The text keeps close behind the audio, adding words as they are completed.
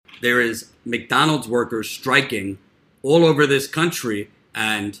there is McDonald's workers striking all over this country,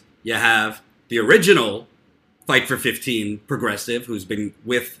 and you have the original Fight for 15 progressive, who's been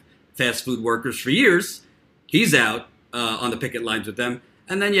with fast food workers for years. He's out on the picket lines with them.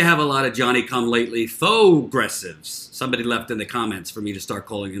 And then you have a lot of Johnny-come-lately faux-gressives. Somebody left in the comments for me to start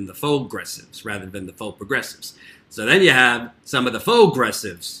calling him the faux-gressives rather than the faux-progressives. So then you have some of the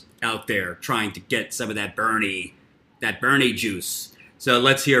faux-gressives out there trying to get some of that Bernie juice. So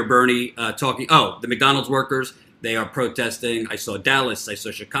let's hear Bernie talking. Oh, the McDonald's workers, they are protesting. I saw Dallas, I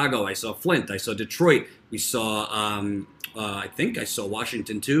saw Chicago, I saw Flint, I saw Detroit. We saw, I think I saw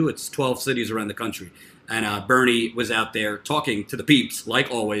Washington too. It's 12 cities around the country. And Bernie was out there talking to the peeps,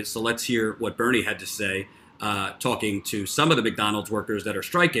 like always. So let's hear what Bernie had to say, talking to some of the McDonald's workers that are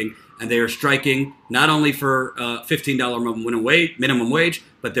striking. And they are striking not only for $15 minimum wage,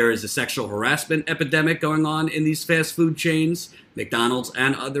 but there is a sexual harassment epidemic going on in these fast food chains, McDonald's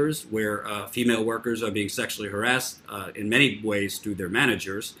and others, where female workers are being sexually harassed in many ways through their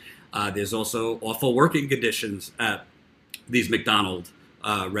managers. There's also awful working conditions at these McDonald's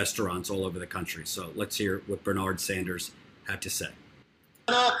restaurants all over the country. So let's hear what Bernard Sanders had to say.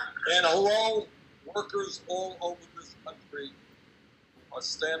 And hello, workers all over this country are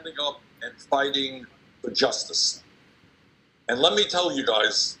standing up and fighting for justice. And let me tell you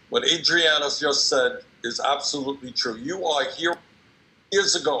guys, what Adriana just said is absolutely true. You are here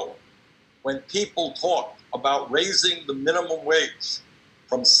years ago when people talked about raising the minimum wage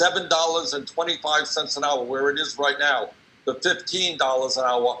from $7.25 an hour, where it is right now, to $15 an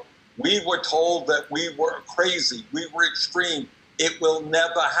hour. We were told that we were crazy, we were extreme. It will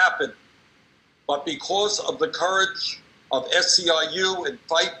never happen. But because of the courage of SEIU and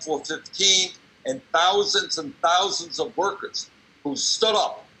Fight for 15 and thousands of workers who stood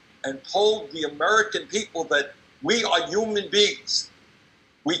up and told the American people that we are human beings.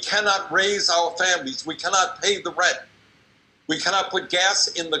 We cannot raise our families. We cannot pay the rent. We cannot put gas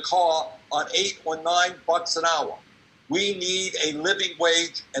in the car on $8 or $9 an hour. We need a living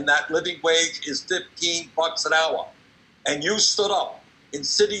wage, and that living wage is $15 an hour. And you stood up in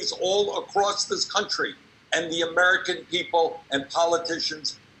cities all across this country, and the American people and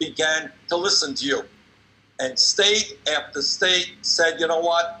politicians began to listen to you. And state after state said, you know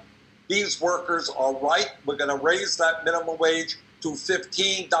what? These workers are right. We're going to raise that minimum wage to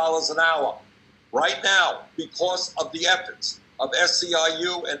 $15 an hour. Right now, because of the efforts of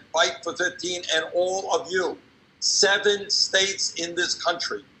SEIU and Fight for 15 and all of you, 7 states in this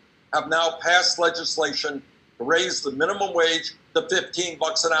country have now passed legislation to raise the minimum wage to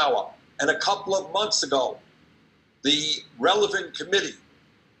 $15 an hour. And a couple of months ago, the relevant committee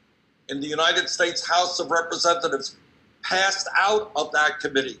in the United States House of Representatives passed out of that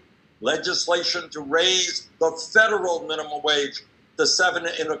committee legislation to raise the federal minimum wage to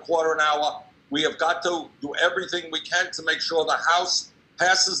 $7.25 an hour. We have got to do everything we can to make sure the House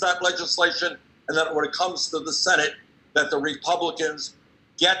passes that legislation, and that when it comes to the Senate, that the Republicans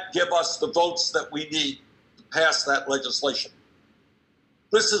give us the votes that we need to pass that legislation.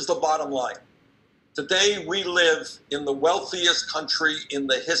 This is the bottom line. Today, we live in the wealthiest country in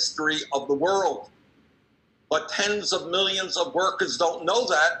the history of the world. But tens of millions of workers don't know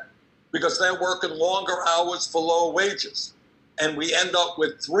that because they're working longer hours for lower wages. And we end up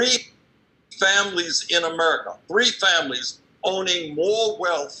with 3 families in America, 3 families owning more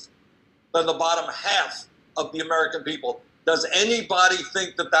wealth than the bottom half of the American people. Does anybody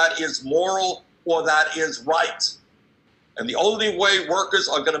think that that is moral or that is right? And the only way workers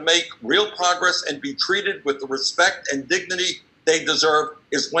are going to make real progress and be treated with the respect and dignity they deserve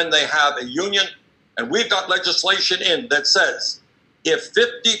is when they have a union. And we've got legislation in that says if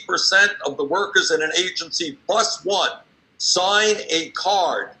 50% of the workers in an agency plus one sign a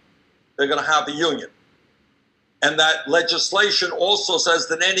card, they're going to have a union. And that legislation also says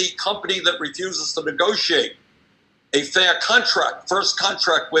that any company that refuses to negotiate a fair contract, first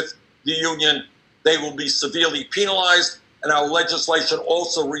contract with the union, they will be severely penalized. And our legislation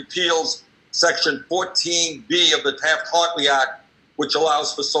also repeals Section 14B of the Taft-Hartley Act, which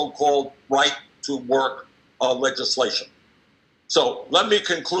allows for so-called right to work legislation. So let me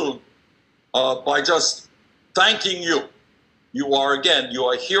conclude by just thanking you. You are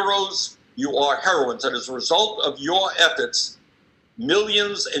heroes. You are heroines. And as a result of your efforts,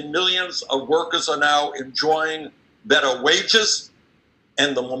 millions and millions of workers are now enjoying better wages.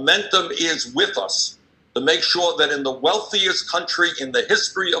 And the momentum is with us to make sure that in the wealthiest country in the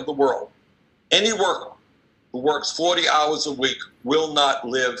history of the world, any worker who works 40 hours a week will not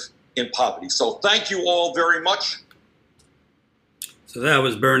live in poverty. So thank you all very much. So that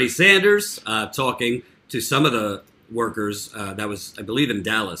was Bernie Sanders talking to some of the workers, that was, I believe, in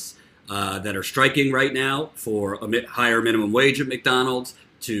Dallas, that are striking right now for a higher minimum wage at McDonald's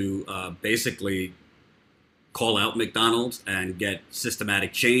to basically call out McDonald's and get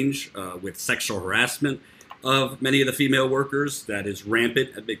systematic change with sexual harassment of many of the female workers that is rampant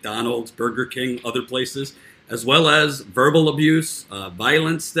at McDonald's, Burger King, other places, as well as verbal abuse,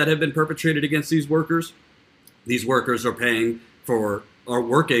 violence that have been perpetrated against these workers. These workers are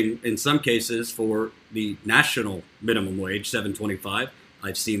working in some cases for the national minimum wage, $7.25.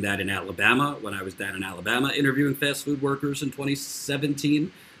 I've seen that in Alabama when I was down in Alabama interviewing fast food workers in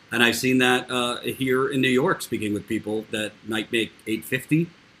 2017. And I've seen that here in New York, speaking with people that might make $8.50,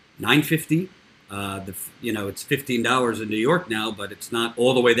 $9.50. It's $15 in New York now, but it's not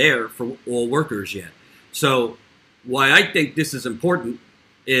all the way there for all workers yet. So why I think this is important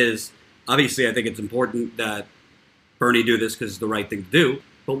is, obviously I think it's important that Bernie do this because it's the right thing to do.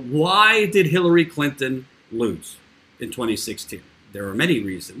 But why did Hillary Clinton lose in 2016? There are many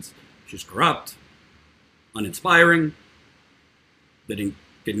reasons. She's corrupt, uninspiring, didn't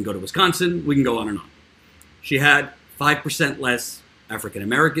go to Wisconsin. We can go on and on. She had 5% less African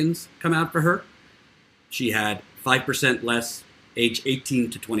Americans come out for her. She had 5% less age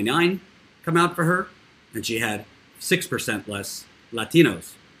 18 to 29 come out for her. And she had 6% less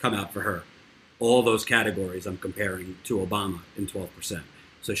Latinos come out for her. All those categories I'm comparing to Obama in 12%.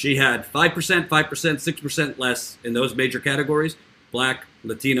 So she had 5%, 6% less in those major categories. Black,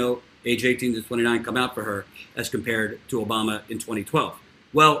 Latino, age 18 to 29 come out for her as compared to Obama in 2012.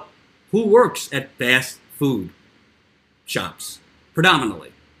 Well, who works at fast food shops?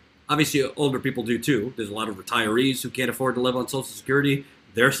 Predominantly. Obviously, older people do too. There's a lot of retirees who can't afford to live on Social Security.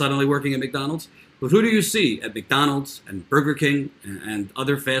 They're suddenly working at McDonald's. But who do you see at McDonald's and Burger King and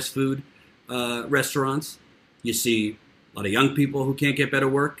other fast food restaurants? You see a lot of young people who can't get better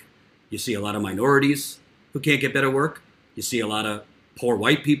work. You see a lot of minorities who can't get better work. You see a lot of poor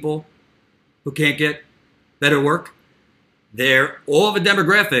white people who can't get better work. All the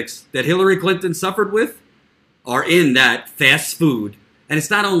demographics that Hillary Clinton suffered with are in that fast food. And it's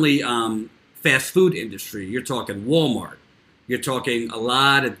not only fast food industry. You're talking Walmart. You're talking a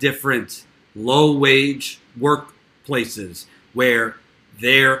lot of different low-wage workplaces where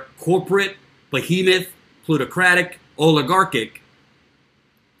their corporate, behemoth, plutocratic, oligarchic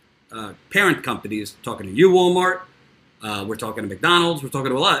parent companies, talking to you, Walmart, we're talking to McDonald's, we're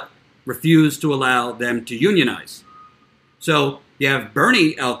talking to a lot, refuse to allow them to unionize. So you have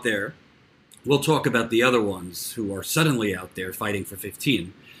Bernie out there. We'll talk about the other ones who are suddenly out there fighting for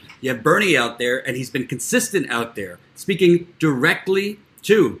 15. You have Bernie out there, and he's been consistent out there, speaking directly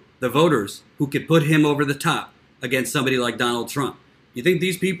to the voters who could put him over the top against somebody like Donald Trump. You think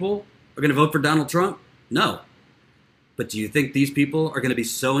these people are going to vote for Donald Trump? No. But do you think these people are going to be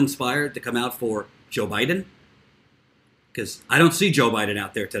so inspired to come out for Joe Biden? Because I don't see Joe Biden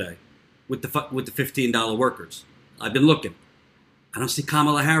out there today with the $15 workers. I've been looking. I don't see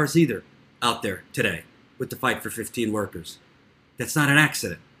Kamala Harris either out there today with the fight for 15 workers. That's not an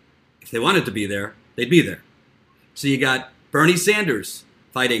accident. If they wanted to be there, they'd be there. So you got Bernie Sanders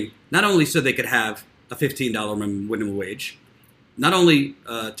fighting not only so they could have a $15 minimum wage, not only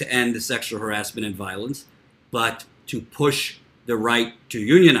to end the sexual harassment and violence, but to push the right to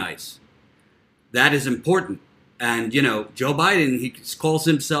unionize. That is important. And, Joe Biden, he calls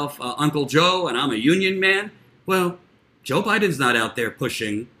himself Uncle Joe, and I'm a union man. Well, Joe Biden's not out there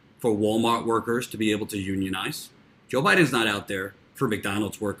pushing for Walmart workers to be able to unionize. Joe Biden's not out there for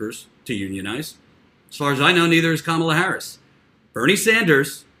McDonald's workers to unionize. As far as I know, neither is Kamala Harris. Bernie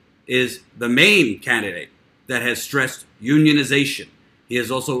Sanders is the main candidate that has stressed unionization. He has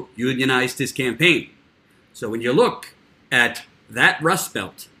also unionized his campaign. So when you look at that Rust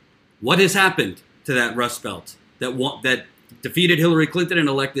Belt, what has happened to that Rust Belt that defeated Hillary Clinton and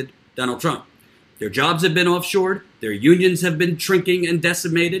elected Donald Trump? Their jobs have been offshored. Their unions have been shrinking and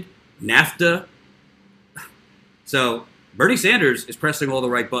decimated. NAFTA. So Bernie Sanders is pressing all the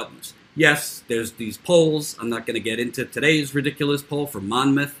right buttons. Yes, there's these polls. I'm not going to get into today's ridiculous poll from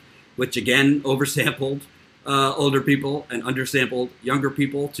Monmouth, which again oversampled older people and undersampled younger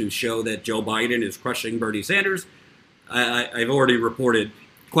people to show that Joe Biden is crushing Bernie Sanders. I've already reported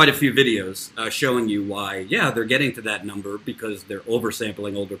quite a few videos showing you why, they're getting to that number because they're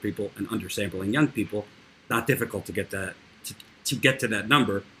oversampling older people and undersampling young people. Not difficult to get that to get to that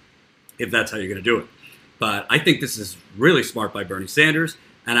number if that's how you're going to do it. But I think this is really smart by Bernie Sanders,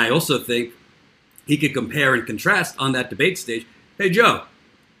 and I also think he could compare and contrast on that debate stage. Hey, Joe,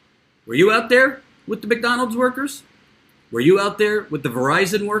 were you out there with the McDonald's workers? Were you out there with the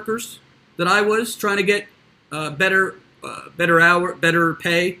Verizon workers that I was trying to get better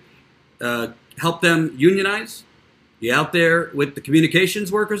pay, help them unionize? You out there with the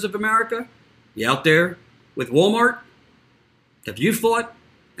communications workers of America? You out there with Walmart? Have you fought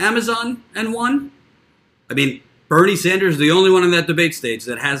Amazon and won? I mean, Bernie Sanders is the only one on that debate stage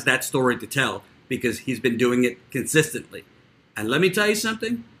that has that story to tell because he's been doing it consistently. And let me tell you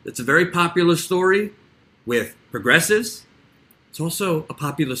something. It's a very popular story with progressives. It's also a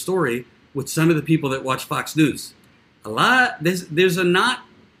popular story with some of the people that watch Fox News. There's a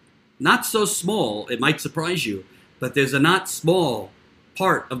not so small, it might surprise you, but there's a not small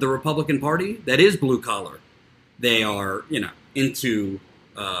part of the Republican Party that is blue collar. They are, into,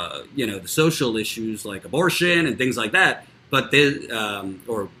 the social issues like abortion and things like that, but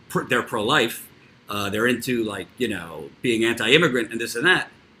they're pro-life. They're into being anti-immigrant and this and that,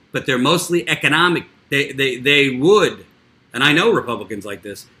 but they're mostly economic. They would, and I know Republicans like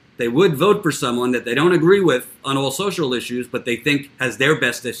this, they would vote for someone that they don't agree with on all social issues, but they think has their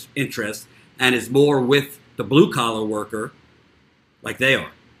best interest and is more with the blue-collar worker like they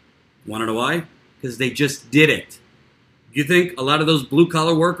are. Want to know why? Because they just did it. You think a lot of those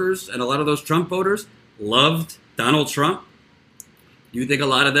blue-collar workers and a lot of those Trump voters loved Donald Trump? You think a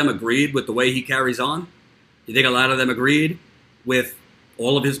lot of them agreed with the way he carries on? You think a lot of them agreed with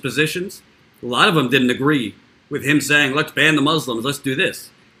all of his positions? A lot of them didn't agree with him saying, let's ban the Muslims, let's do this.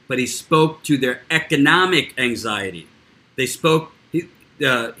 But he spoke to their economic anxiety. They spoke, he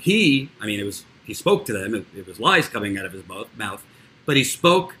spoke to them, it was lies coming out of his mouth, but he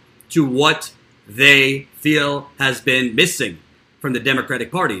spoke to what they feel has been missing from the Democratic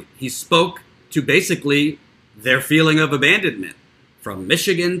Party. He spoke to basically their feeling of abandonment, from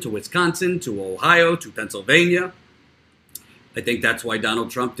Michigan to Wisconsin to Ohio to Pennsylvania. I think that's why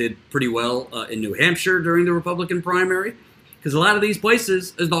Donald Trump did pretty well in New Hampshire during the Republican primary, because a lot of these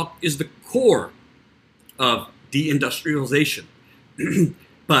places is the core of deindustrialization.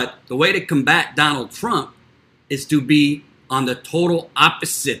 But the way to combat Donald Trump is to be on the total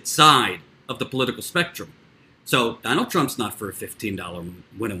opposite side of the political spectrum. So Donald Trump's not for a $15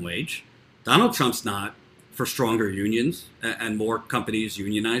 minimum wage. Donald Trump's not for stronger unions and more companies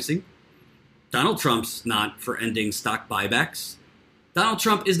unionizing. Donald Trump's not for ending stock buybacks. Donald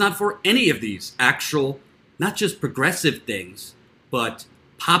Trump is not for any of these actual, not just progressive things, but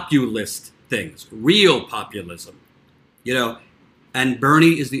populist things, real populism. And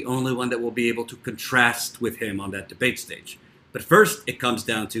Bernie is the only one that will be able to contrast with him on that debate stage. But first, it comes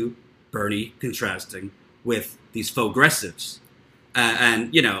down to Bernie contrasting with these faux-gressives.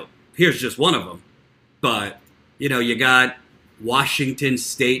 And here's just one of them. But, you got Washington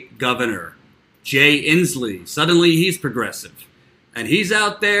State Governor Jay Inslee. Suddenly he's progressive. And he's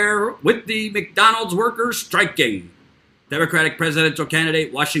out there with the McDonald's workers striking. Democratic presidential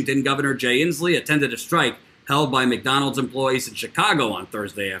candidate Washington Governor Jay Inslee attended a strike held by McDonald's employees in Chicago on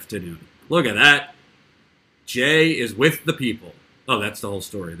Thursday afternoon. Look at that. Jay is with the people. Oh, that's the whole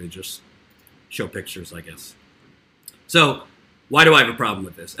story. They just show pictures, I guess. So, why do I have a problem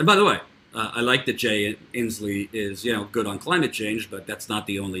with this? And by the way, I like that Jay Inslee is, good on climate change, but that's not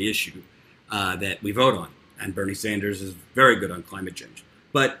the only issue that we vote on. And Bernie Sanders is very good on climate change.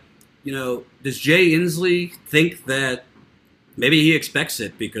 But, does Jay Inslee think that maybe he expects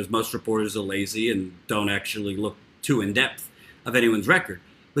it because most reporters are lazy and don't actually look too in-depth of anyone's record?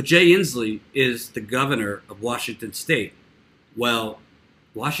 But Jay Inslee is the governor of Washington State. Well,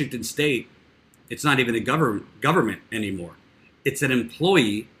 Washington State, it's not even a government anymore. It's an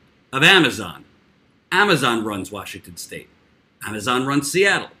employee of Amazon. Amazon runs Washington State. Amazon runs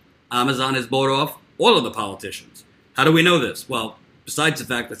Seattle. Amazon has bought off all of the politicians. How do we know this? Well, besides the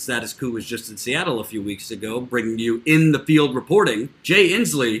fact that Status Quo was just in Seattle a few weeks ago, bringing you in the field reporting, Jay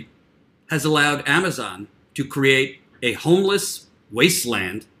Inslee has allowed Amazon to create a homeless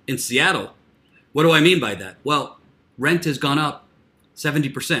wasteland in Seattle. What do I mean by that? Well, rent has gone up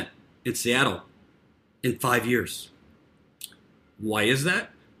 70% in Seattle in 5 years. Why is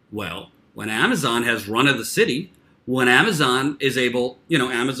that? Well, when Amazon has run of the city, when Amazon is able,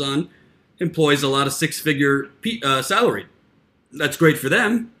 Amazon employs a lot of six-figure salary. That's great for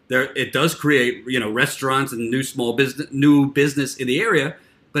them. It does create, restaurants and new business in the area,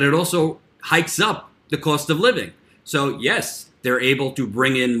 but it also hikes up the cost of living. So yes, they're able to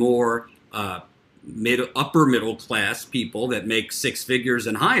bring in more upper middle class people that make six figures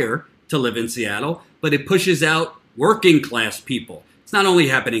and higher to live in Seattle, but it pushes out working class people. It's not only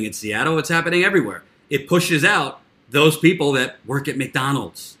happening in Seattle, it's happening everywhere. It pushes out those people that work at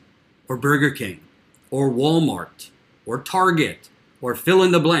McDonald's or Burger King or Walmart or Target or fill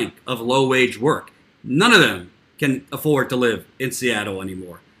in the blank of low wage work. None of them can afford to live in Seattle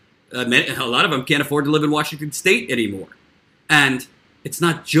anymore. A lot of them can't afford to live in Washington State anymore. And it's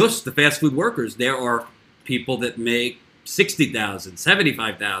not just the fast food workers. There are people that make 60,000,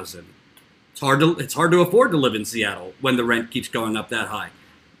 75,000. It's hard to afford to live in Seattle when the rent keeps going up that high.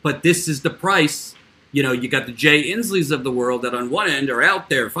 But this is the price. You know, you got the Jay Insleys of the world that on one end are out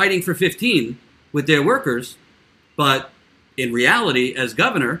there fighting for 15 with their workers, but in reality, as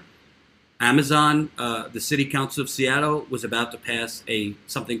governor, Amazon, the City Council of Seattle was about to pass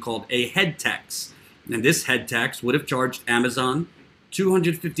something called a head tax. And this head tax would have charged Amazon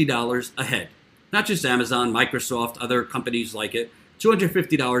 $250 a head. Not just Amazon, Microsoft, other companies like it,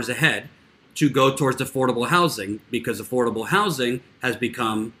 $250 a head to go towards affordable housing, because affordable housing has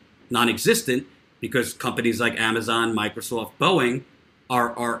become non-existent because companies like Amazon, Microsoft, Boeing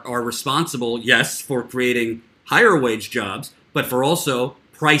are responsible, yes, for creating higher wage jobs, but for also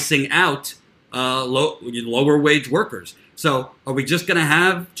pricing out lower wage workers. So are we just going to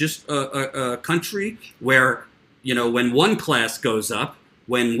have just a country where, you know, when one class goes up,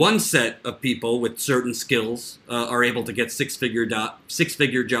 when one set of people with certain skills are able to get six-figure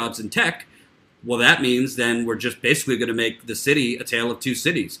jobs in tech, well, that means then we're just basically going to make the city a tale of two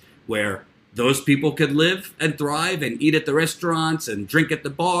cities, where those people could live and thrive and eat at the restaurants and drink at the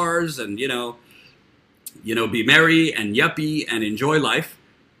bars and, you know, be merry and yuppie and enjoy life,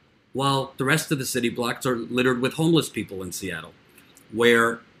 while the rest of the city blocks are littered with homeless people in Seattle,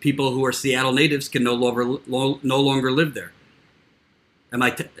 where people who are Seattle natives can no longer live there.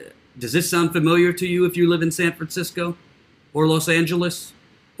 Does this sound familiar to you if you live in San Francisco or Los Angeles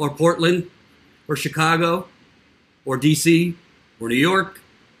or Portland or Chicago or DC or New York,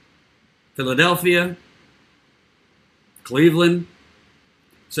 Philadelphia, Cleveland?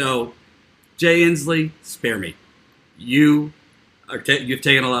 So, Jay Inslee, spare me. You've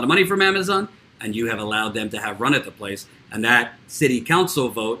taken a lot of money from Amazon, and you have allowed them to have run at the place. And that city council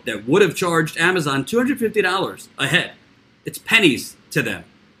vote that would have charged Amazon $250 a head, it's pennies to them,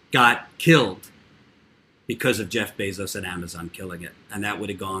 got killed because of Jeff Bezos and Amazon killing it. And that would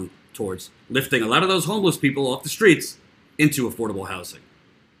have gone towards lifting a lot of those homeless people off the streets into affordable housing,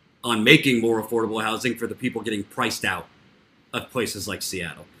 on making more affordable housing for the people getting priced out of places like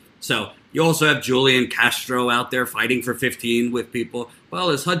Seattle. So you also have Julian Castro out there fighting for 15 with people. Well,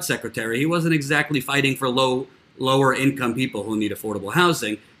 as HUD secretary, he wasn't exactly fighting for lower income people who need affordable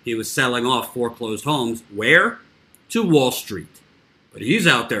housing. He was selling off foreclosed homes. Where? To Wall Street. But he's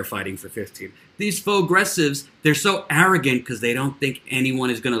out there fighting for 15. These faux-gressives, they're so arrogant because they don't think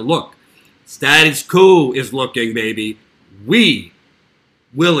anyone is going to look. Status quo is looking, baby. We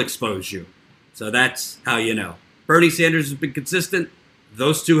will expose you. So that's how you know. Bernie Sanders has been consistent.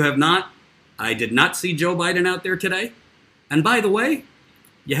 Those two have not. I did not see Joe Biden out there today. And by the way,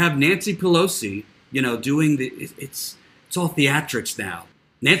 you have Nancy Pelosi, doing it's all theatrics now.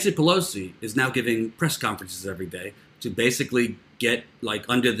 Nancy Pelosi is now giving press conferences every day to basically get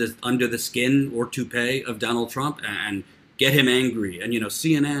under the skin or toupee of Donald Trump and get him angry. And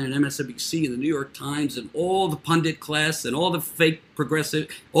CNN and MSNBC and the New York Times and all the pundit class and all the fake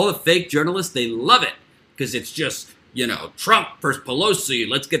journalists, they love it because it's just Trump versus Pelosi.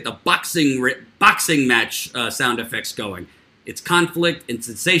 Let's get the boxing match sound effects going. It's conflict, it's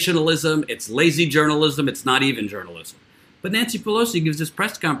sensationalism, it's lazy journalism, it's not even journalism. But Nancy Pelosi gives this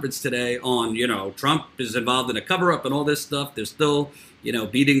press conference today on, Trump is involved in a cover-up and all this stuff. They're still,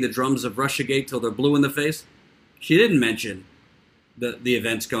 beating the drums of Russiagate till they're blue in the face. She didn't mention the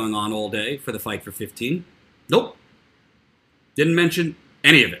events going on all day for the fight for 15. Nope. Didn't mention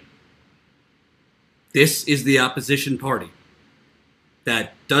any of it. This is the opposition party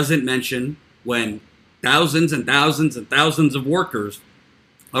that doesn't mention when thousands and thousands and thousands of workers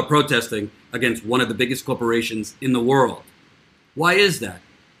are protesting against one of the biggest corporations in the world. Why is that?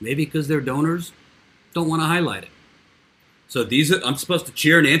 Maybe because their donors don't want to highlight it. So I'm supposed to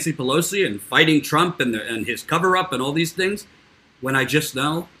cheer Nancy Pelosi and fighting Trump and his cover-up and all these things, when I just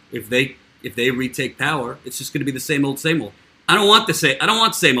know if they retake power, it's just going to be the same old, same old. I don't want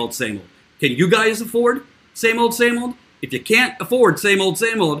same old, same old. Can you guys afford same old, same old? If you can't afford same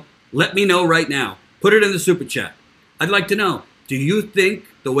old, let me know right now. Put it in the super chat. I'd like to know, do you think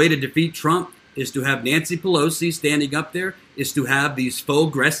the way to defeat Trump is to have Nancy Pelosi standing up there, is to have these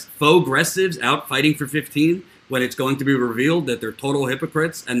faux-gressives out fighting for 15 when it's going to be revealed that they're total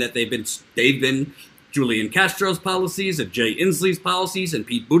hypocrites and that they've been Julian Castro's policies and Jay Inslee's policies and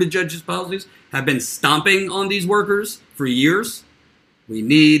Pete Buttigieg's policies have been stomping on these workers for years? We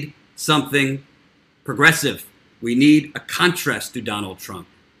need something progressive. We need a contrast to Donald Trump,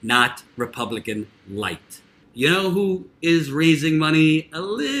 not Republican light. You know who is raising money a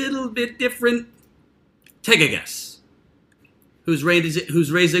little bit different? Take a guess. Who's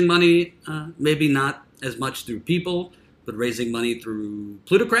raising money? Maybe not as much through people, but raising money through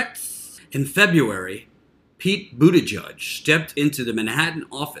plutocrats. In February, Pete Buttigieg stepped into the Manhattan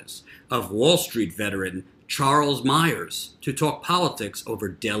office of Wall Street veteran Charles Myers to talk politics over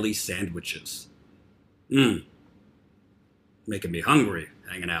deli sandwiches. Making me hungry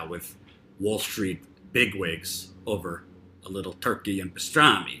hanging out with Wall Street bigwigs over a little turkey and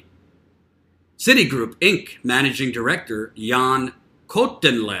pastrami. Citigroup Inc. Managing Director Jan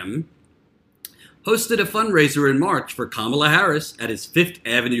Kotenlem hosted a fundraiser in March for Kamala Harris at his Fifth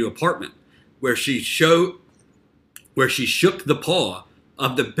Avenue apartment, where she shook the paw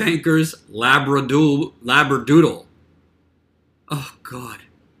of the banker's labradoodle. Oh, God.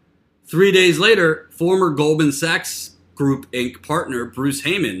 3 days later, former Goldman Sachs Group Inc. partner Bruce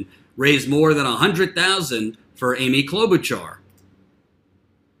Heyman raised more than $100,000 for Amy Klobuchar.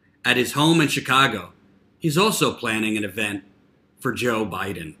 At his home in Chicago, he's also planning an event for Joe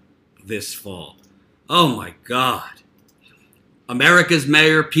Biden this fall. Oh my God. America's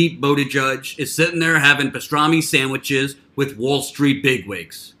Mayor Pete Buttigieg is sitting there having pastrami sandwiches with Wall Street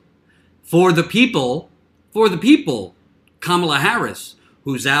bigwigs. For the people, Kamala Harris,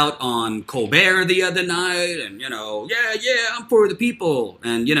 who's out on Colbert the other night, and I'm for the people,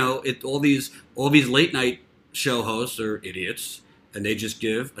 and all these late night show hosts are idiots, and they just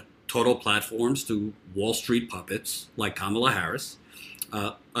give total platforms to Wall Street puppets like Kamala Harris.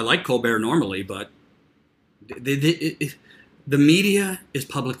 I like Colbert normally, but the media is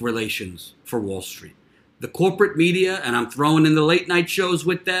public relations for Wall Street. The corporate media, and I'm throwing in the late night shows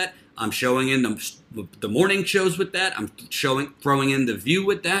with that. I'm showing in the morning shows with that. I'm throwing in The View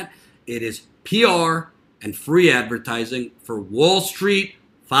with that. It is PR and free advertising for Wall Street,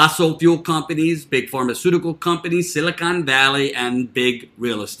 fossil fuel companies, big pharmaceutical companies, Silicon Valley, and big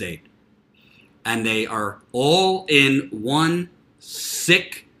real estate. And they are all in one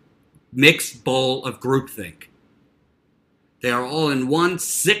sick mixed bowl of groupthink. They are all in one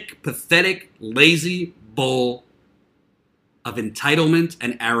sick, pathetic, lazy bowl of entitlement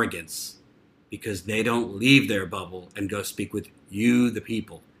and arrogance because they don't leave their bubble and go speak with you, the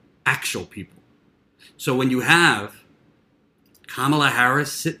people, actual people. So when you have Kamala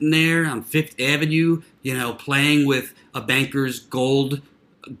Harris sitting there on Fifth Avenue, playing with a banker's gold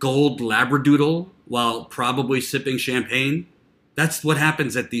labradoodle while probably sipping champagne, that's what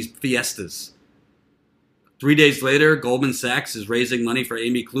happens at these fiestas. 3 days later, Goldman Sachs is raising money for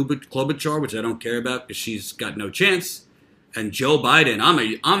Amy Klobuchar, which I don't care about because she's got no chance. And Joe Biden,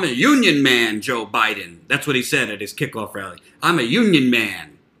 I'm a union man, Joe Biden. That's what he said at his kickoff rally. I'm a union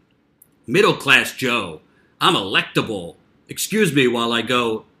man. Middle class Joe. I'm electable. Excuse me while I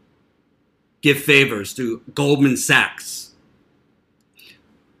go give favors to Goldman Sachs.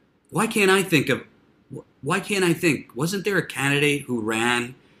 Why can't I think? Wasn't there a candidate who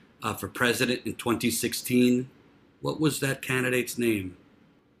ran for president in 2016? What was that candidate's name?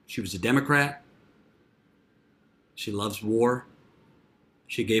 She was a Democrat. She loves war.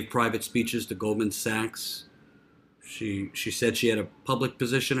 She gave private speeches to Goldman Sachs. She said she had a public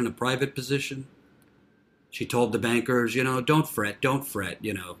position and a private position. She told the bankers, don't fret.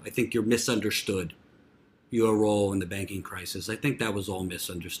 I think you're misunderstood. Your role in the banking crisis. I think that was all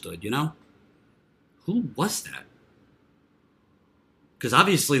misunderstood, Who was that? Because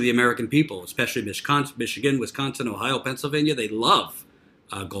obviously the American people, especially Michigan, Wisconsin, Ohio, Pennsylvania, they love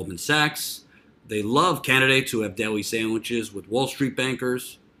Goldman Sachs. They love candidates who have deli sandwiches with Wall Street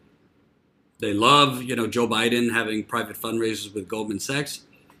bankers. They love, Joe Biden having private fundraisers with Goldman Sachs.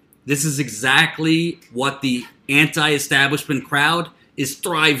 This is exactly what the anti-establishment crowd is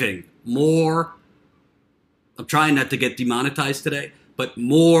thriving. More, I'm trying not to get demonetized today, but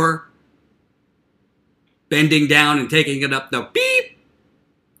more bending down and taking it up the beep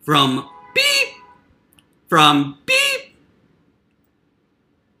from beep from beep.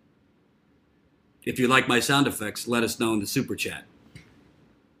 If you like my sound effects, let us know in the super chat.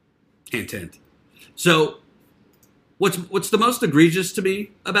 Hint, hint. So, what's the most egregious to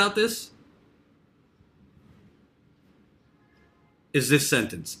me about this is this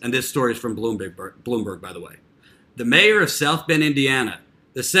sentence, and this story is from Bloomberg, by the way. The mayor of South Bend, Indiana,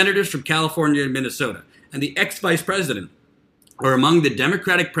 the senators from California and Minnesota, and the ex-vice president are among the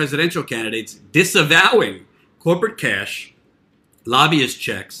Democratic presidential candidates disavowing corporate cash, lobbyist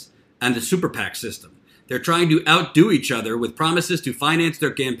checks, and the super PAC system. They're trying to outdo each other with promises to finance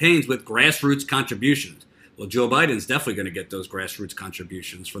their campaigns with grassroots contributions. Well, Joe Biden's definitely going to get those grassroots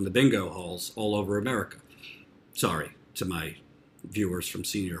contributions from the bingo halls all over America. Sorry to my viewers from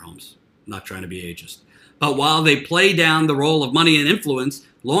senior homes. I'm not trying to be ageist. But while they play down the role of money and influence,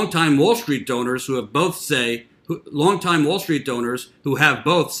 longtime Wall Street donors who have both say little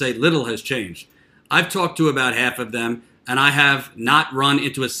has changed. I've talked to about half of them. And I have not run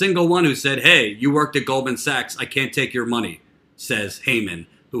into a single one who said, hey, you worked at Goldman Sachs, I can't take your money, says Heyman,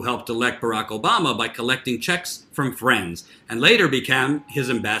 who helped elect Barack Obama by collecting checks from friends and later became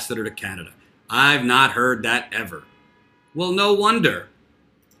his ambassador to Canada. I've not heard that ever. Well, no wonder.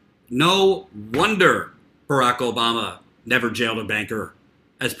 No wonder Barack Obama never jailed a banker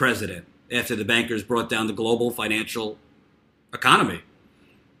as president after the bankers brought down the global financial economy.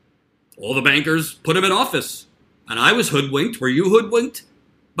 All the bankers put him in office. And I was hoodwinked. Were you hoodwinked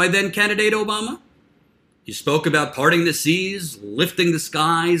by then candidate Obama? He spoke about parting the seas, lifting the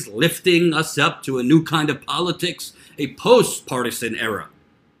skies, lifting us up to a new kind of politics, a post-partisan era.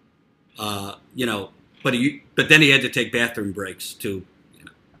 But then he had to take bathroom breaks to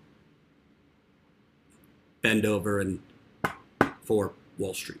bend over and for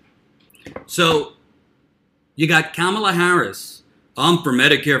Wall Street. So you got Kamala Harris. I'm for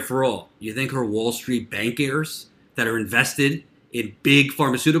Medicare for all. You think her Wall Street bankers that are invested in big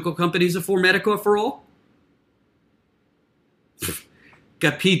pharmaceutical companies are for Medicare for all?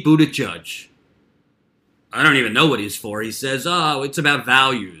 Got Pete Buttigieg. I don't even know what he's for. He says, oh, it's about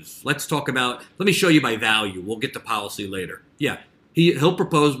values. Let me show you my value. We'll get to policy later. Yeah, he'll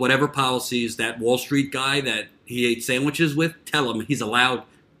propose whatever policies that Wall Street guy that he ate sandwiches with, tell him he's allowed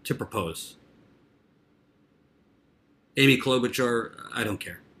to propose. Amy Klobuchar, I don't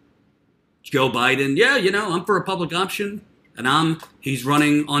care. Joe Biden, I'm for a public option, and he's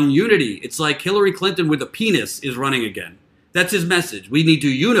running on unity. It's like Hillary Clinton with a penis is running again. That's his message. We need to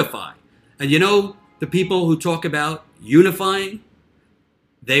unify. And the people who talk about unifying,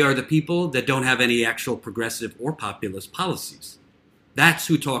 they are the people that don't have any actual progressive or populist policies. That's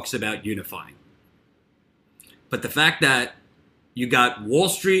who talks about unifying. But the fact that you got Wall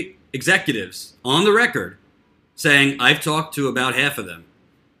Street executives on the record saying, I've talked to about half of them,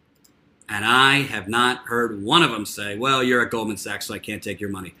 and I have not heard one of them say, well, you're at Goldman Sachs, so I can't take your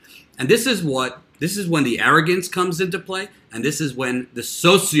money. And this is when the arrogance comes into play, and this is when the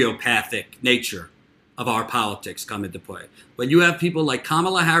sociopathic nature of our politics come into play. When you have people like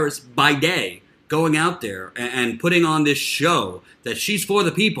Kamala Harris by day going out there and putting on this show that she's for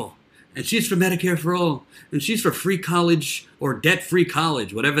the people, and she's for Medicare for all, and she's for free college or debt-free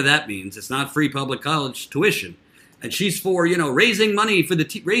college, whatever that means. It's not free public college tuition. And she's for, raising money for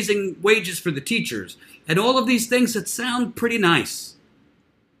raising wages for the teachers, and all of these things that sound pretty nice.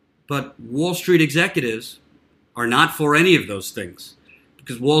 But Wall Street executives are not for any of those things,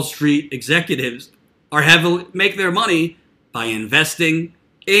 because Wall Street executives make their money by investing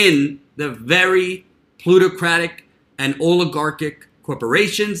in the very plutocratic and oligarchic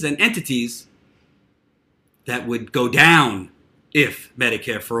corporations and entities that would go down if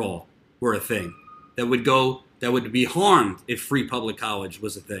Medicare for all were a thing, that would be harmed if free public college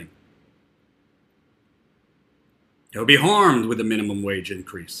was a thing. They would be harmed with a minimum wage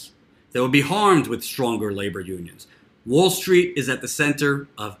increase. They would be harmed with stronger labor unions. Wall Street is at the center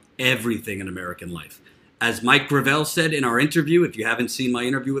of everything in American life. As Mike Gravel said in our interview, if you haven't seen my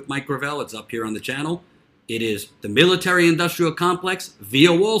interview with Mike Gravel, it's up here on the channel. It is the military-industrial complex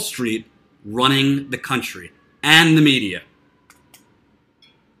via Wall Street running the country and the media.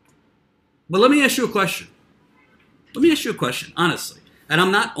 But let me ask you a question. Honestly. And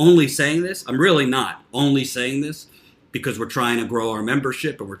I'm not only saying this, I'm really not only saying this because we're trying to grow our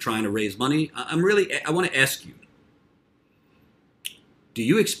membership and we're trying to raise money. I want to ask you, do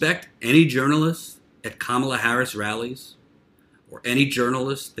you expect any journalists at Kamala Harris rallies, or any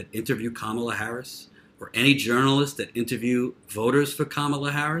journalists that interview Kamala Harris, or any journalists that interview voters for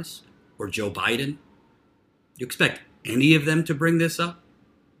Kamala Harris, or Joe Biden? Do you expect any of them to bring this up?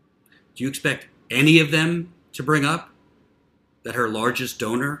 Do you expect any of them to bring up that her largest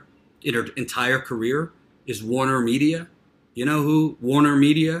donor in her entire career is Warner Media? You know who Warner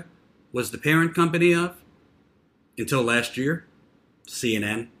Media was the parent company of until last year?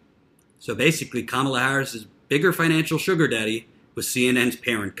 CNN. So basically, Kamala Harris's bigger financial sugar daddy was CNN's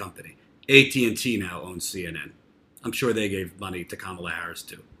parent company. AT&T now owns CNN. I'm sure they gave money to Kamala Harris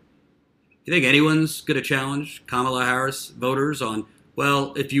too. You think anyone's going to challenge Kamala Harris voters on,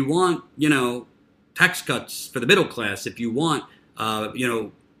 well, if you want, tax cuts for the middle class, if you want,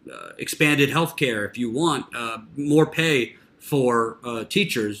 expanded health care, if you want more pay for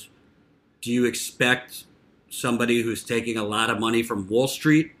teachers, do you expect somebody who's taking a lot of money from Wall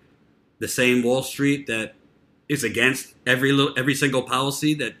Street, the same Wall Street that is against every single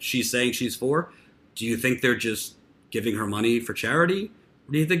policy that she's saying she's for, do you think they're just giving her money for charity?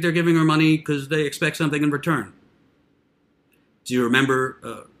 Or do you think they're giving her money because they expect something in return? Do you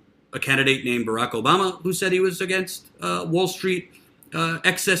remember a candidate named Barack Obama who said he was against Wall Street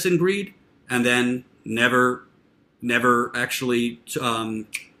excess and greed, and then never never actually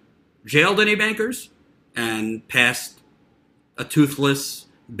jailed any bankers and passed a toothless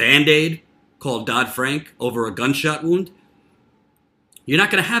Band-Aid called Dodd-Frank over a gunshot wound. You're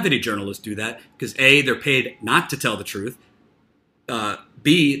not going to have any journalists do that because A, they're paid not to tell the truth.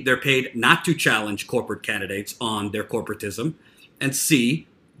 B, they're paid not to challenge corporate candidates on their corporatism. And C,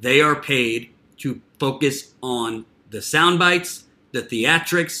 they are paid to focus on the sound bites, the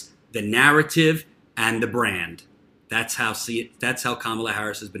theatrics, the narrative, and the brand. That's how Kamala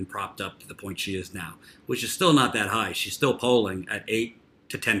Harris has been propped up to the point she is now, which is still not that high. She's still polling at 8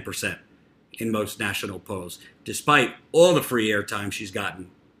 to 10% in most national polls, despite all the free airtime she's gotten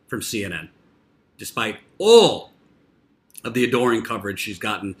from CNN, despite all of the adoring coverage she's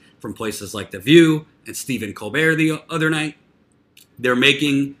gotten from places like The View and Stephen Colbert the other night. They're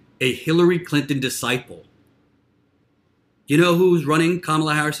making a Hillary Clinton disciple. You know who's running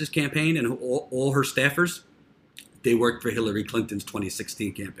Kamala Harris's campaign and all her staffers? They worked for Hillary Clinton's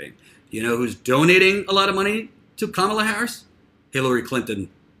 2016 campaign. You know who's donating a lot of money to Kamala Harris? Hillary Clinton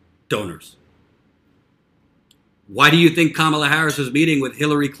donors. Why do you think Kamala Harris was meeting with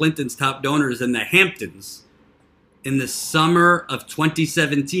Hillary Clinton's top donors in the Hamptons in the summer of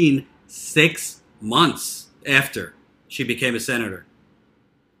 2017, 6 months after she became a senator?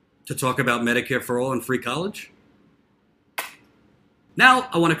 To talk about Medicare for all and free college? Now,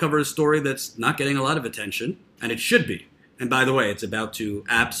 I want to cover a story that's not getting a lot of attention, and it should be. And by the way, it's about to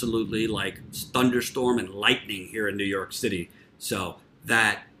absolutely thunderstorm and lightning here in New York City. So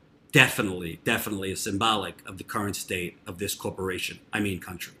that definitely is symbolic of the current state of this corporation. I mean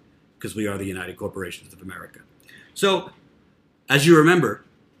country, because we are the United Corporations of America. So, as you remember,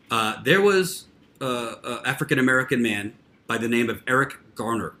 there was an African-American man by the name of Eric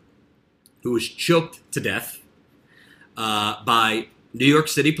Garner who was choked to death by New York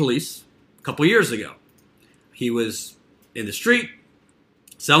City police a couple years ago. He was in the street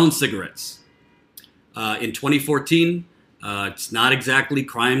selling cigarettes. In 2014, it's not exactly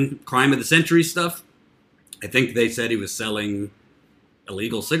crime of the century stuff. I think they said he was selling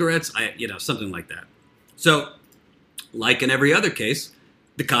illegal cigarettes, something like that. So, like in every other case,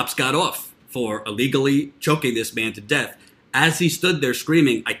 the cops got off for illegally choking this man to death as he stood there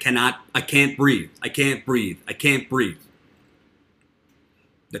screaming, I can't breathe, I can't breathe, I can't breathe.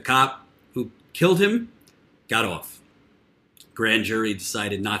 The cop who killed him got off. Grand jury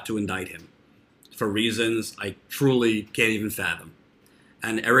decided not to indict him for reasons I truly can't even fathom.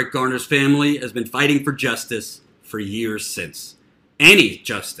 And Eric Garner's family has been fighting for justice for years since. Any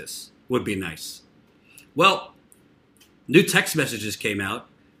justice would be nice. Well, new text messages came out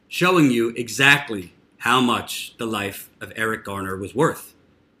showing you exactly how much the life of Eric Garner was worth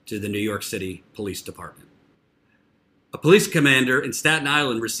to the New York City Police Department. A police commander in Staten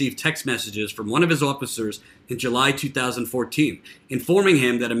Island received text messages from one of his officers in July 2014, informing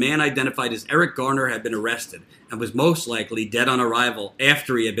him that a man identified as Eric Garner had been arrested and was most likely dead on arrival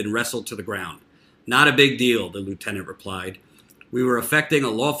after he had been wrestled to the ground. Not a big deal, the lieutenant replied. We were effecting a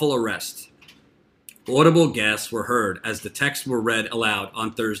lawful arrest. Audible gasps were heard as the texts were read aloud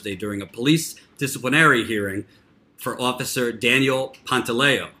on Thursday during a police disciplinary hearing for Officer Daniel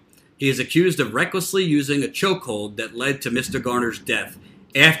Pantaleo. He is accused of recklessly using a chokehold that led to Mr. Garner's death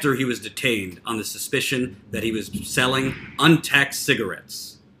after he was detained on the suspicion that he was selling untaxed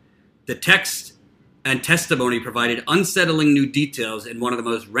cigarettes. The text and testimony provided unsettling new details in one of the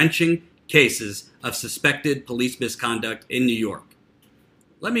most wrenching cases of suspected police misconduct in New York.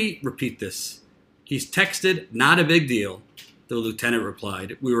 Let me repeat this. He's texted, not a big deal, the lieutenant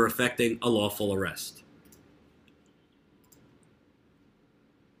replied. We were effecting a lawful arrest.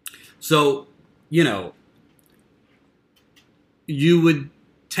 So, you would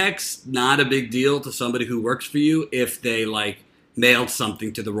text not a big deal to somebody who works for you if they, mailed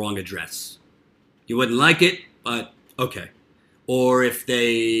something to the wrong address. You wouldn't like it, but okay. Or if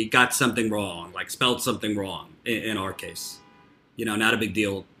they got something wrong, spelled something wrong, in our case. Not a big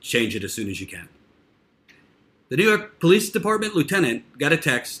deal. Change it as soon as you can. The New York Police Department lieutenant got a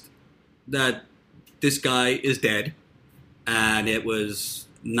text that this guy is dead, and it was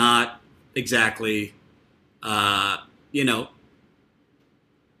not exactly, the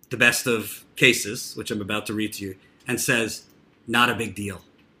best of cases, which I'm about to read to you, and says, not a big deal.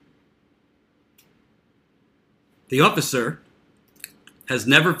 The officer has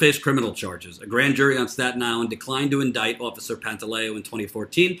never faced criminal charges. A grand jury on Staten Island declined to indict Officer Pantaleo in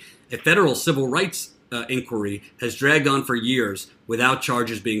 2014. A federal civil rights inquiry has dragged on for years without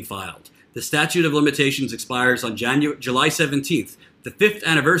charges being filed. The statute of limitations expires on July 17th, the 5th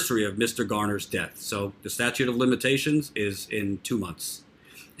anniversary of Mr. Garner's death. So the statute of limitations is in 2 months.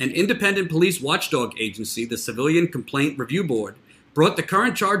 An independent police watchdog agency, the Civilian Complaint Review Board, brought the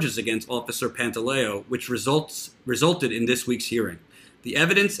current charges against Officer Pantaleo, which resulted in this week's hearing. The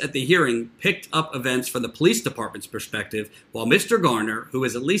evidence at the hearing picked up events from the police department's perspective, while Mr. Garner, who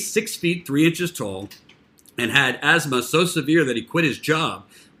is at least 6 feet 3 inches tall and had asthma so severe that he quit his job,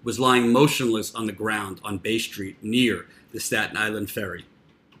 was lying motionless on the ground on Bay Street near the Staten Island ferry.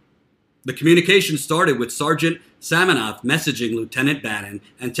 The communication started with Sergeant Samanoff messaging Lieutenant Bannon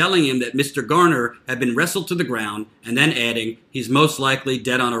and telling him that Mr. Garner had been wrestled to the ground, and then adding, he's most likely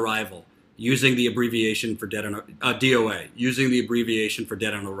dead on arrival, using the abbreviation for DOA, using the abbreviation for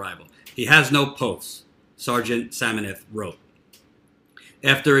dead on arrival. He has no pulse, Sergeant Samanoff wrote.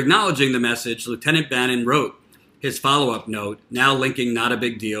 After acknowledging the message, Lieutenant Bannon wrote his follow-up note, now linking "not a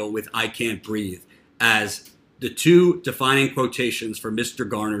big deal" with "I can't breathe" as the two defining quotations for Mr.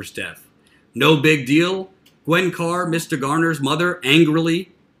 Garner's death. No big deal. Gwen Carr, Mr. Garner's mother,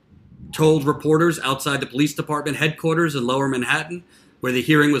 angrily told reporters outside the police department headquarters in Lower Manhattan, where the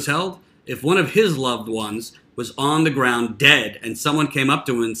hearing was held, if one of his loved ones was on the ground dead and someone came up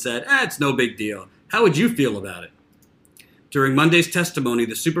to him and said, it's no big deal, how would you feel about it? During Monday's testimony,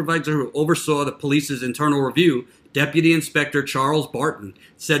 the supervisor who oversaw the police's internal review, Deputy Inspector Charles Barton,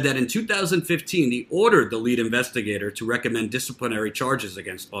 said that in 2015 he ordered the lead investigator to recommend disciplinary charges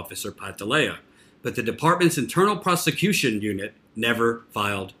against Officer Pantaleo, but the department's internal prosecution unit never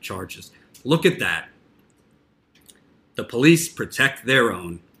filed charges. Look at that. The police protect their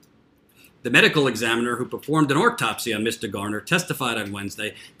own. The medical examiner who performed an autopsy on Mr. Garner testified on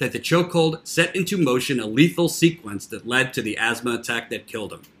Wednesday that the chokehold set into motion a lethal sequence that led to the asthma attack that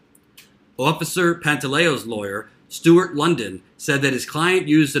killed him. Officer Pantaleo's lawyer, Stuart London, said that his client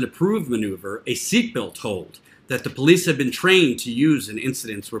used an approved maneuver, a seatbelt hold, that the police have been trained to use in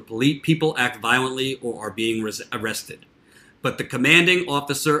incidents where people act violently or are being arrested. But the commanding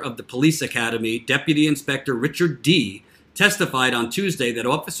officer of the police academy, Deputy Inspector Richard D., testified on Tuesday that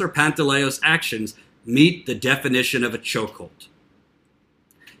Officer Pantaleo's actions meet the definition of a chokehold.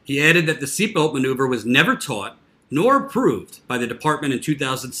 He added that the seatbelt maneuver was never taught nor approved by the department in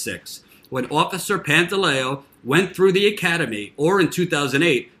 2006 when Officer Pantaleo went through the academy, or in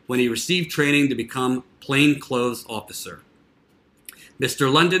 2008 when he received training to become plainclothes officer.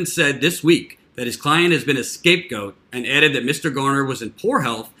 Mr. London said this week that his client has been a scapegoat and added that Mr. Garner was in poor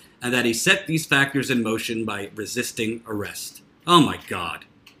health and that he set these factors in motion by resisting arrest. Oh my God.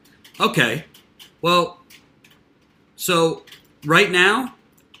 Okay, well, so right now,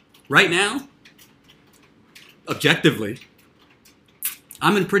 objectively,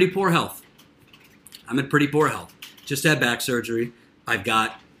 I'm in pretty poor health. Just had back surgery. I've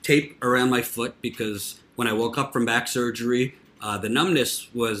got tape around my foot because when I woke up from back surgery, the numbness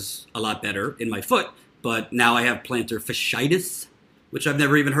was a lot better in my foot, but now I have plantar fasciitis, which I've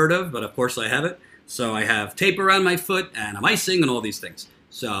never even heard of, but of course I have it. So I have tape around my foot and I'm icing and all these things.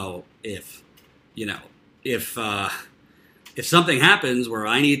 So if something happens where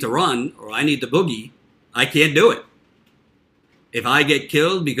I need to run or I need to boogie, I can't do it. If I get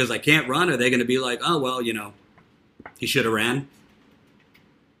killed because I can't run, are they going to be like, oh, well, he should have ran?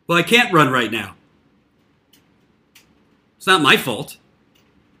 Well, I can't run right now. It's not my fault.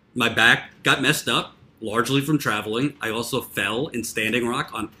 My back got messed up, largely from traveling. I also fell in Standing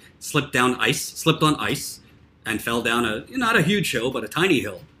Rock, slipped on ice, and fell down not a huge hill, but a tiny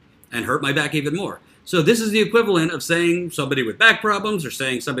hill, and hurt my back even more. So this is the equivalent of saying somebody with back problems or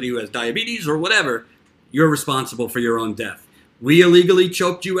saying somebody who has diabetes or whatever, you're responsible for your own death. We illegally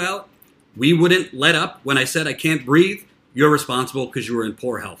choked you out. We wouldn't let up when I said I can't breathe. You're responsible because you were in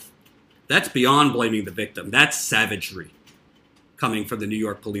poor health. That's beyond blaming the victim. That's savagery coming from the New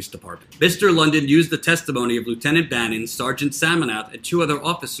York Police Department. Mr. London used the testimony of Lieutenant Bannon, Sergeant Samanoff, and two other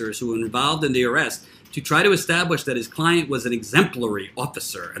officers who were involved in the arrest to try to establish that his client was an exemplary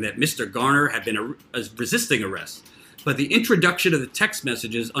officer and that Mr. Garner had been resisting arrest. But the introduction of the text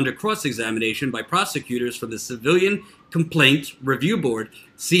messages under cross-examination by prosecutors from the Civilian Complaint Review Board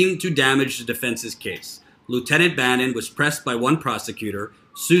seemed to damage the defense's case. Lieutenant Bannon was pressed by one prosecutor,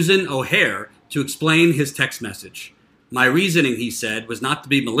 Susan O'Hare, to explain his text message. My reasoning, he said, was not to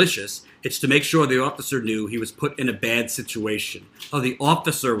be malicious. It's to make sure the officer knew he was put in a bad situation. Oh, the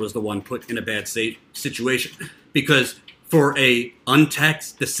officer was the one put in a bad situation. Because for the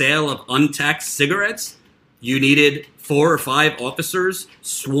sale of untaxed cigarettes, you needed 4 or 5 officers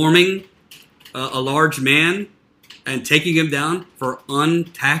swarming a large man and taking him down for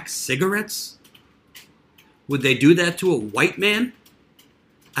untaxed cigarettes? Would they do that to a white man?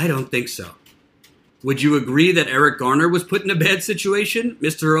 I don't think so. Would you agree that Eric Garner was put in a bad situation?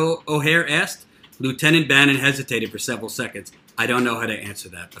 Mr. O'Hare asked. Lieutenant Bannon hesitated for several seconds. I don't know how to answer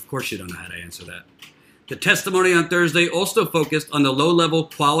that. Of course you don't know how to answer that. The testimony on Thursday also focused on the low-level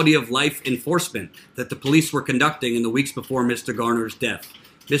quality of life enforcement that the police were conducting in the weeks before Mr. Garner's death.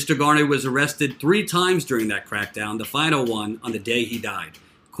 Mr. Garner was arrested 3 times during that crackdown, the final one on the day he died.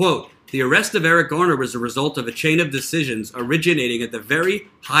 Quote, the arrest of Eric Garner was a result of a chain of decisions originating at the very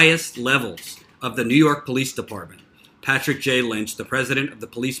highest levels of the New York Police Department. Patrick J. Lynch, the president of the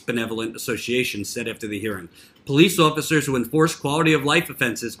Police Benevolent Association, said after the hearing, police officers who enforce quality of life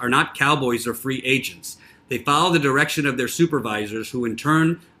offenses are not cowboys or free agents. They follow the direction of their supervisors, who in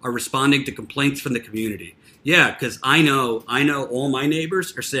turn are responding to complaints from the community. Yeah, because I know all my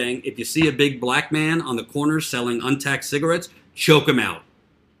neighbors are saying, if you see a big black man on the corner selling untaxed cigarettes, choke him out.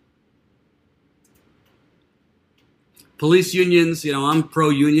 Police unions, I'm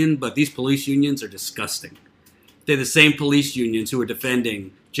pro-union, but these police unions are disgusting. They're the same police unions who are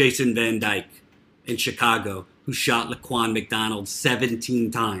defending Jason Van Dyke in Chicago, who shot Laquan McDonald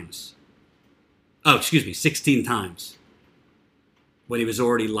 17 times. 16 times. When he was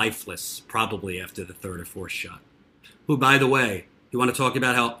already lifeless, probably after the 3rd or 4th shot. Who, by the way, you want to talk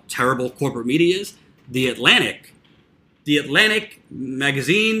about how terrible corporate media is? The Atlantic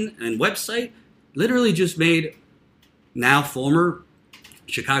magazine and website literally just made now former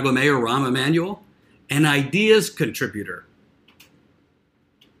Chicago Mayor Rahm Emanuel an ideas contributor.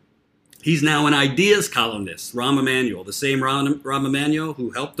 He's now an ideas columnist, Rahm Emanuel, the same Rahm Emanuel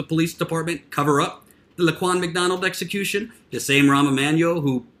who helped the police department cover up the Laquan McDonald execution, the same Rahm Emanuel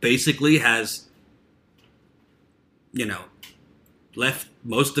who basically has, left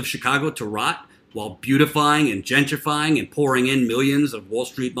most of Chicago to rot while beautifying and gentrifying and pouring in millions of Wall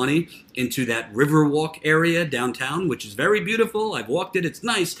Street money into that Riverwalk area downtown, which is very beautiful. I've walked it. It's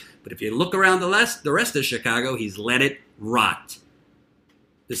nice. But if you look around the rest of Chicago, he's let it rot.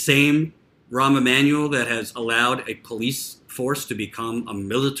 The same Rahm Emanuel that has allowed a police force to become a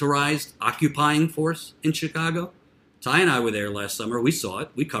militarized occupying force in Chicago. Ty and I were there last summer. We saw it.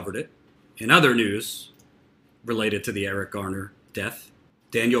 We covered it. In other news related to the Eric Garner death,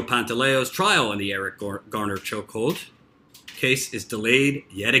 Daniel Pantaleo's trial in the Eric Garner chokehold case is delayed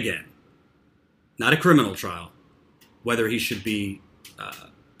yet again. Not a criminal trial, whether he should be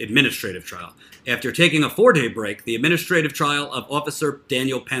administrative trial. After taking a 4-day break, the administrative trial of Officer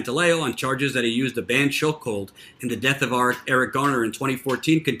Daniel Pantaleo on charges that he used a banned chokehold in the death of Eric Garner in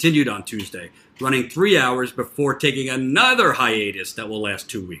 2014 continued on Tuesday, running 3 hours before taking another hiatus that will last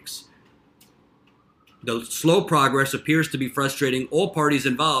 2 weeks. The slow progress appears to be frustrating all parties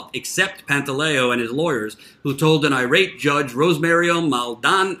involved except Pantaleo and his lawyers, who told an irate judge, Rosemario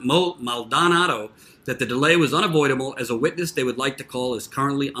Maldonado, that the delay was unavoidable as a witness they would like to call is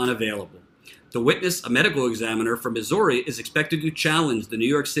currently unavailable. The witness, a medical examiner from Missouri, is expected to challenge the New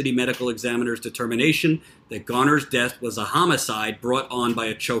York City medical examiner's determination that Garner's death was a homicide brought on by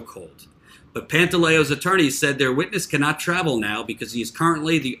a chokehold. But Pantaleo's attorneys said their witness cannot travel now because he is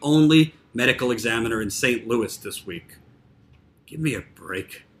currently the only medical examiner in St. Louis this week. Give me a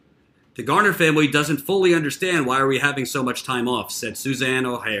break. The Garner family doesn't fully understand why are we having so much time off, said Suzanne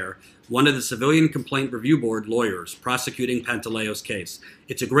O'Hare, one of the Civilian Complaint Review Board lawyers prosecuting Pantaleo's case.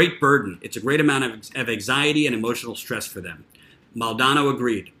 It's a great burden. It's a great amount of anxiety and emotional stress for them. Maldonado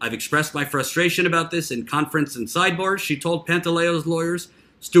agreed. I've expressed my frustration about this in conference and sidebars, she told Pantaleo's lawyers,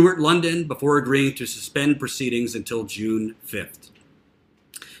 Stuart London, before agreeing to suspend proceedings until June 5th.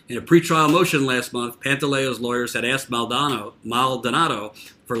 In a pretrial motion last month, Pantaleo's lawyers had asked Maldonado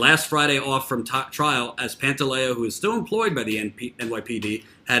for last Friday off from trial as Pantaleo, who is still employed by the NYPD,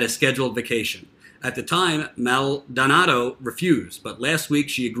 had a scheduled vacation. At the time, Maldonado refused, but last week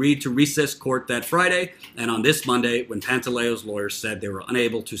she agreed to recess court that Friday, and on this Monday, when Pantaleo's lawyers said they were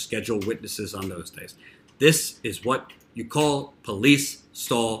unable to schedule witnesses on those days. This is what you call police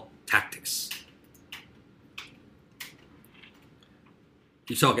stall tactics.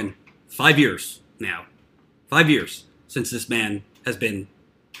 You're talking 5 years now. 5 years since this man has been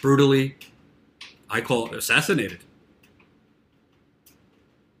brutally, I call it, assassinated.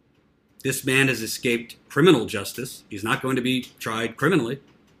 This man has escaped criminal justice. He's not going to be tried criminally,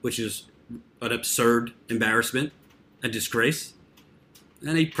 which is an absurd embarrassment and disgrace.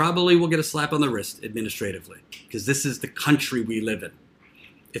 And he probably will get a slap on the wrist administratively, because this is the country we live in.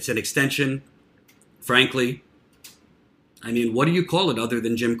 It's an extension, frankly. I mean, what do you call it other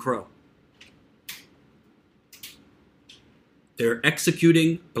than Jim Crow? They're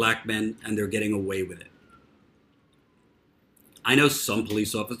executing black men and they're getting away with it. I know some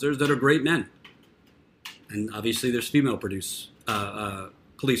police officers that are great men. And obviously there's female police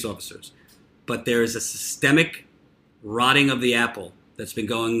officers. But there is a systemic rotting of the apple that's been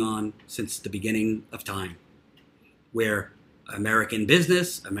going on since the beginning of time, where American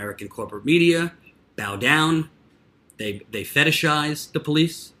business, American corporate media bow down, they fetishize the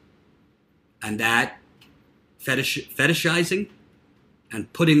police, and that fetishizing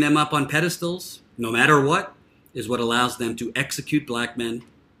and putting them up on pedestals, no matter what, is what allows them to execute black men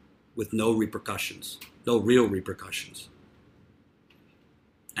with no repercussions, no real repercussions.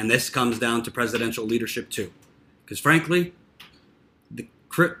 And this comes down to presidential leadership too. Because frankly, the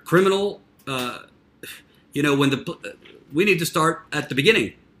criminal, we need to start at the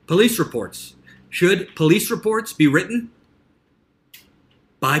beginning. Police reports. Should police reports be written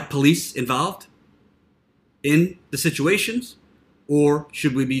by police involved in the situations? Or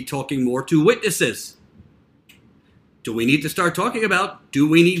should we be talking more to witnesses? Do we need to start talking about, do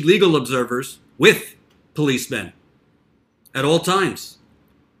we need legal observers with policemen at all times?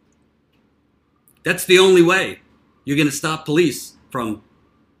 That's the only way you're going to stop police from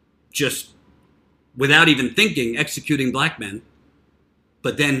just, without even thinking, executing black men,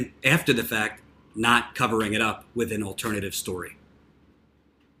 but then after the fact, not covering it up with an alternative story.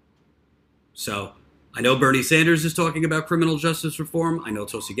 So I know Bernie Sanders is talking about criminal justice reform. I know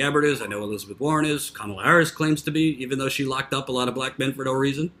Tulsi Gabbard is. I know Elizabeth Warren is. Kamala Harris claims to be, even though she locked up a lot of black men for no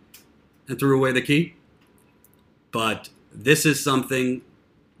reason and threw away the key. But this is something,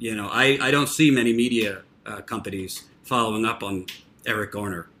 I don't see many media companies following up on Eric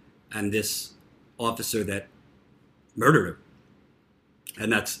Garner and this officer that murdered him.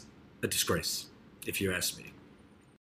 And that's a disgrace, if you ask me.